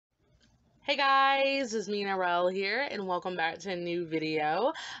Hey guys, it's me Narelle here, and welcome back to a new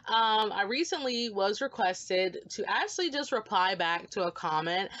video. I recently was requested to actually just reply back to a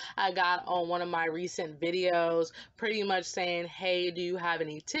comment I got on one of my recent videos, pretty much saying, hey, do you have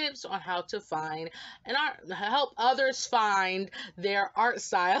any tips on how to find and help others find their art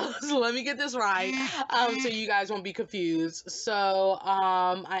styles? Let me get this right, so you guys won't be confused. So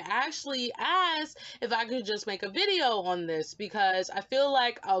I actually asked if I could just make a video on this because I feel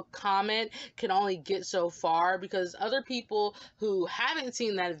like a comment can only get so far because other people who haven't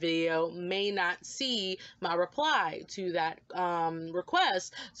seen that video may not see my reply to that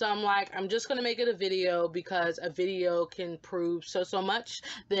request. So I'm like, I'm just gonna make it a video because a video can prove so much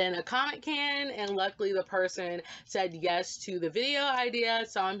than a comment can, and luckily the person said yes to the video idea,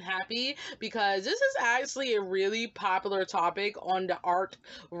 so I'm happy because this is actually a really popular topic on the art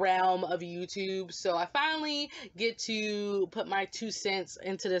realm of YouTube. So I finally get to put my 2 cents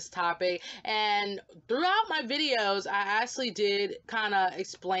into this topic, and throughout my videos I actually did kind of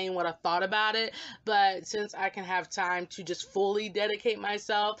explain what I thought about it, but since I can have time to just fully dedicate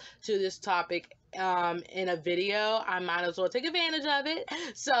myself to this topic in a video, I might as well take advantage of it.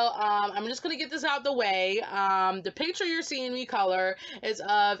 So I'm just gonna get this out the way. The picture you're seeing me color is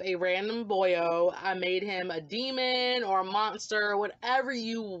of a random boyo. I made him a demon or a monster, whatever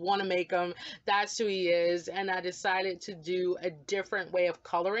you want to make him. That's who he is, and I decided to do a different way of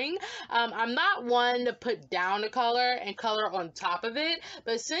coloring. I'm not one to put down the color and color on top of it,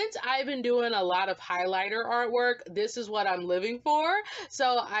 but since I've been doing a lot of highlighter artwork, this is what I'm living for.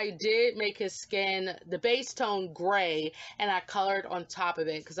 So I did make his skin the base tone gray, and I colored on top of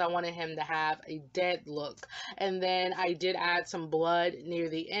it because I wanted him to have a dead look. And then I did add some blood near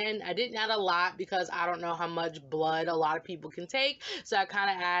the end. I didn't add a lot because I don't know how much blood a lot of people can take, so I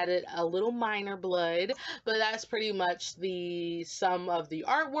kind of added a little minor blood, but that's pretty much the sum of the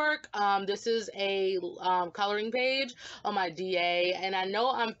artwork. This is a coloring page on my DA, and I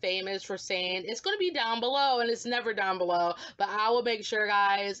know I'm famous for saying it's going to be down below, and it's never down below, but I will make sure,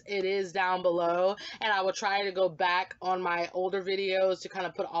 guys, it is down below. And I will try to go back on my older videos to kind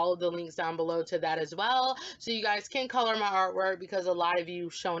of put all of the links down below to that as well, so you guys can color my artwork, because a lot of you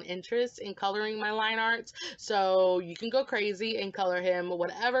shown interest in coloring my line arts. So you can go crazy and color him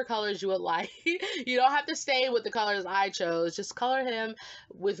whatever colors you would like. You don't have to stay with the colors I chose, just color him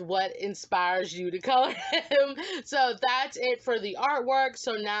with what inspires you to color him. So that's it for the artwork.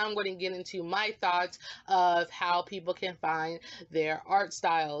 So now I'm going to get into my thoughts of how people can find their art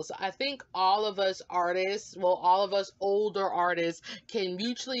styles. I think all of us artists, well, all of us older artists can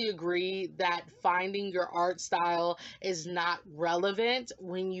mutually agree that finding your art style is not relevant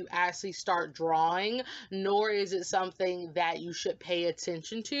when you actually start drawing, nor is it something that you should pay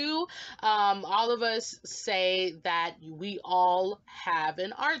attention to. All of us say that we all have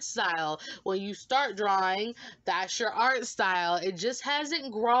an art style. When you start drawing, that's your art style. It just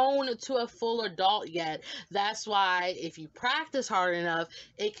hasn't grown to a full adult yet. That's why if you practice hard enough,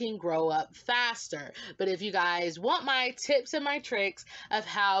 it can grow up faster. But if you guys want my tips and my tricks of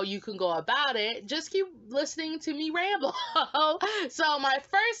how you can go about it, just keep listening to me ramble. So my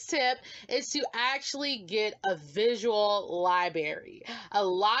first tip is to actually get a visual library. A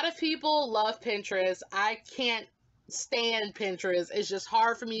lot of people love Pinterest. I can't stand Pinterest. It's just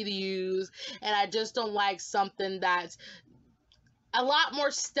hard for me to use, and I just don't like something that's a lot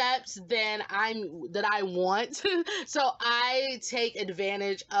more steps than I want. So I take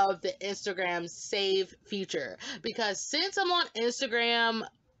advantage of the Instagram save feature, because since I'm on Instagram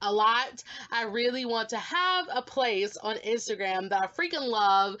a lot, I really want to have a place on Instagram that I freaking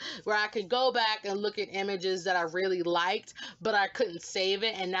love, where I could go back and look at images that I really liked, but I couldn't save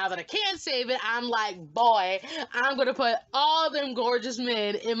it. And now that I can save it, I'm like, boy, I'm gonna put all them gorgeous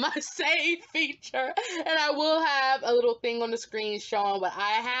men in my save feature, and I will have a little thing on the screen showing what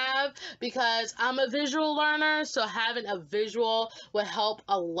I have, because I'm a visual learner, so having a visual will help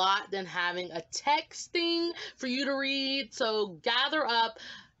a lot than having a text thing for you to read. So gather up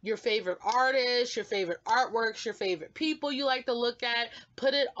your favorite artists, your favorite artworks, your favorite people you like to look at,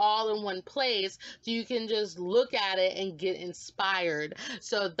 put it all in one place so you can just look at it and get inspired.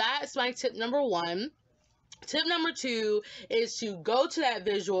 So that's my tip number one. Tip number two is to go to that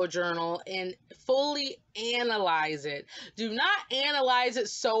visual journal and fully analyze it. Do not analyze it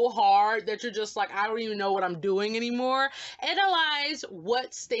so hard that you're just like, I don't even know what I'm doing anymore. Analyze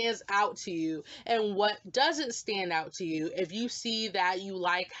what stands out to you and what doesn't stand out to you. If you see that you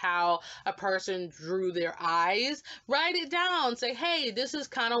like how a person drew their eyes, write it down. Say, hey, this is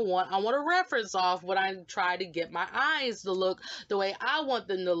kind of what I want to reference off when I try to get my eyes to look the way I want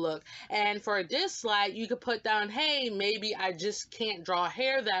them to look. And for this slide, you could put put down, hey, maybe I just can't draw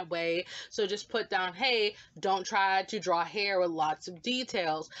hair that way. So just put down, hey, don't try to draw hair with lots of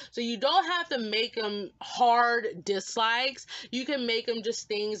details. So you don't have to make them hard dislikes. You can make them just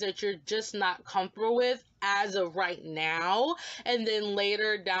things that you're just not comfortable with as of right now, and then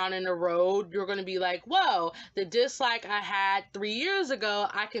later down in the road you're going to be like, whoa, the dislike I had 3 years ago,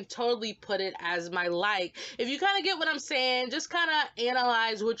 I can totally put it as my like. If you kind of get what I'm saying, just kind of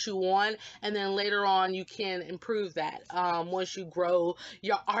analyze what you want, and then later on you can improve that once you grow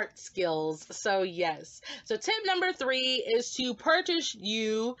your art skills. So yes, so tip number 3 is to purchase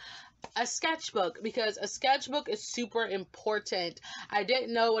you a sketchbook, because a sketchbook is super important. I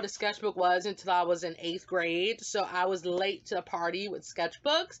didn't know what a sketchbook was until I was in 8th grade, so I was late to the party with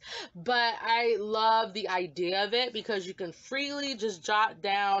sketchbooks, but I love the idea of it because you can freely just jot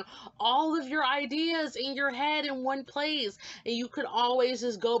down all of your ideas in your head in one place, and you could always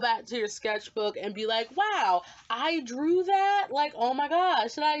just go back to your sketchbook and be like, wow, I drew that, like, oh my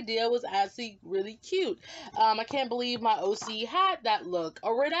gosh, that idea was actually really cute. I can't believe my OC had that look,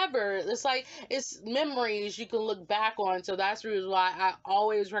 or whatever. It's like, it's memories you can look back on. So that's the reason why I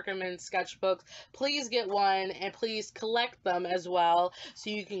always recommend sketchbooks. Please get one, and please collect them as well, so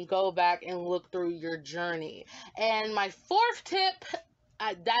you can go back and look through your journey. And my 4th tip,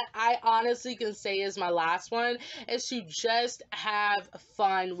 that I honestly can say is my last one, is to just have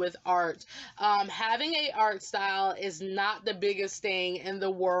fun with art. Having a art style is not the biggest thing in the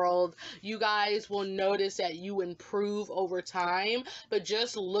world. You guys will notice that you improve over time, but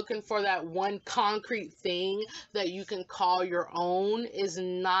just looking for that one concrete thing that you can call your own is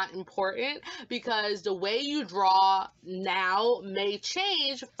not important, because the way you draw now may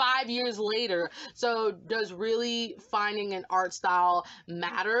change 5 years later. So does really finding an art style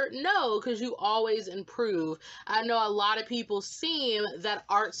matter? No, because you always improve. I know a lot of people seem that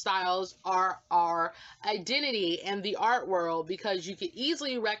art styles are our identity in the art world, because you can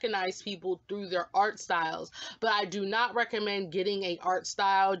easily recognize people through their art styles, but I do not recommend getting an art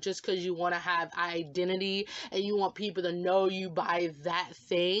style just because you want to have identity and you want people to know you by that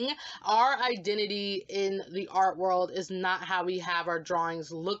thing. Our identity in the art world is not how we have our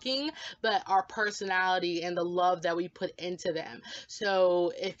drawings looking, but our personality and the love that we put into them. So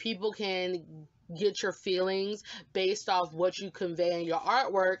if people can get your feelings based off what you convey in your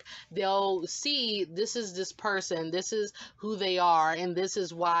artwork, they'll see this is this person, this is who they are, and this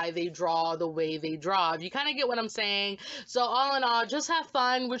is why they draw the way they draw. If you kind of get what I'm saying. So all in all, just have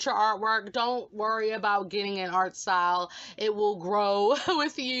fun with your artwork. Don't worry about getting an art style. It will grow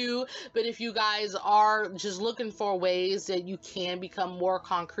with you. But if you guys are just looking for ways that you can become more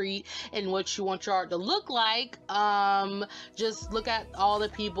concrete in what you want your art to look like, just look at all the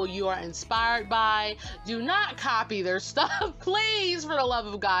people you are inspired by. Do not copy their stuff. Please, for the love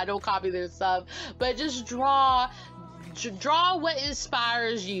of God, don't copy their stuff, but just draw what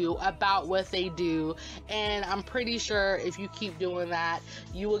inspires you about what they do. And I'm pretty sure if you keep doing that,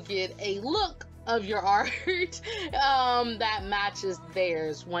 you will get a look of your art that matches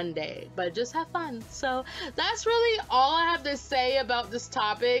theirs one day. But just have fun. So that's really all I have to say about this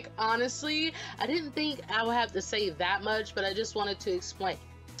topic. Honestly, I didn't think I would have to say that much, but I just wanted to explain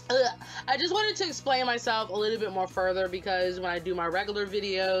myself a little bit more further, because when I do my regular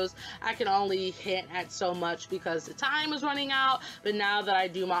videos, I can only hint at so much because the time is running out. But now that I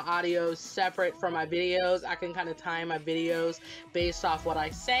do my audio separate from my videos, I can kind of time my videos based off what I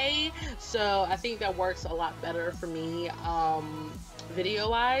say. So I think that works a lot better for me video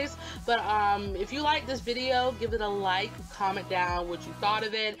wise. But if you like this video, give it a like, comment down what you thought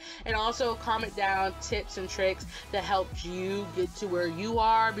of it, and also comment down tips and tricks that helped you get to where you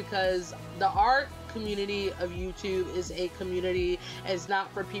are, because the art community of YouTube is a community. It's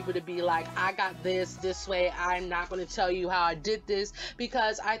not for people to be like, I got this way, I'm not going to tell you how I did this,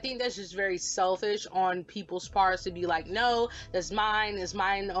 because I think that's just very selfish on people's parts to be like, no, that's mine, it's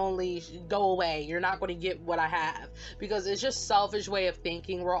mine only, go away, you're not going to get what I have, because it's just selfish way of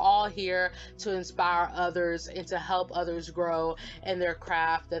thinking. We're all here to inspire others and to help others grow in their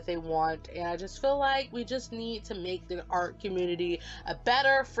craft that they want, and I just feel like we just need to make the art community a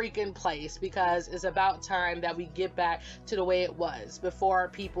better freaking place, because it's about time that we get back to the way it was before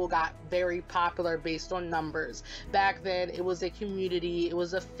people got very popular based on numbers. Back then it was a community, it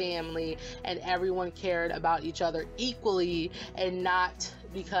was a family, and everyone cared about each other equally, and not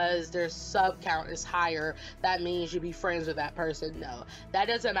because their sub count is higher that means you be friends with that person. No, that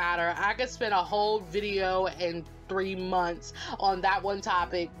doesn't matter. I could spend a whole video and 3 months on that one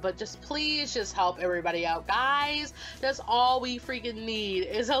topic, but just please just help everybody out, guys. That's all we freaking need,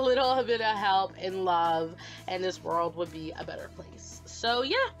 is a little bit of help and love, and this world would be a better place. So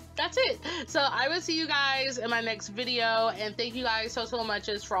yeah, that's it. So I will see you guys in my next video, and thank you guys so much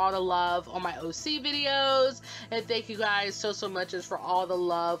for all the love on my OC videos, and thank you guys so much for all the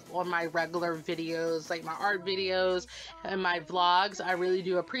love on my regular videos, like my art videos and my vlogs. I really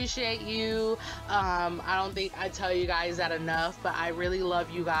do appreciate you. I don't think I tell you guys that enough, but I really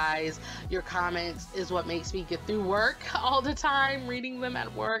love you guys. Your comments is what makes me get through work all the time, reading them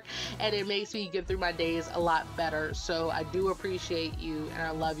at work, and it makes me get through my days a lot better. So I do appreciate you, and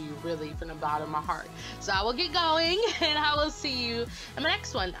I love you really from the bottom of my heart. So I will get going, and I will see you in my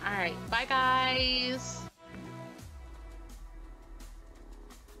next one. All right, bye guys.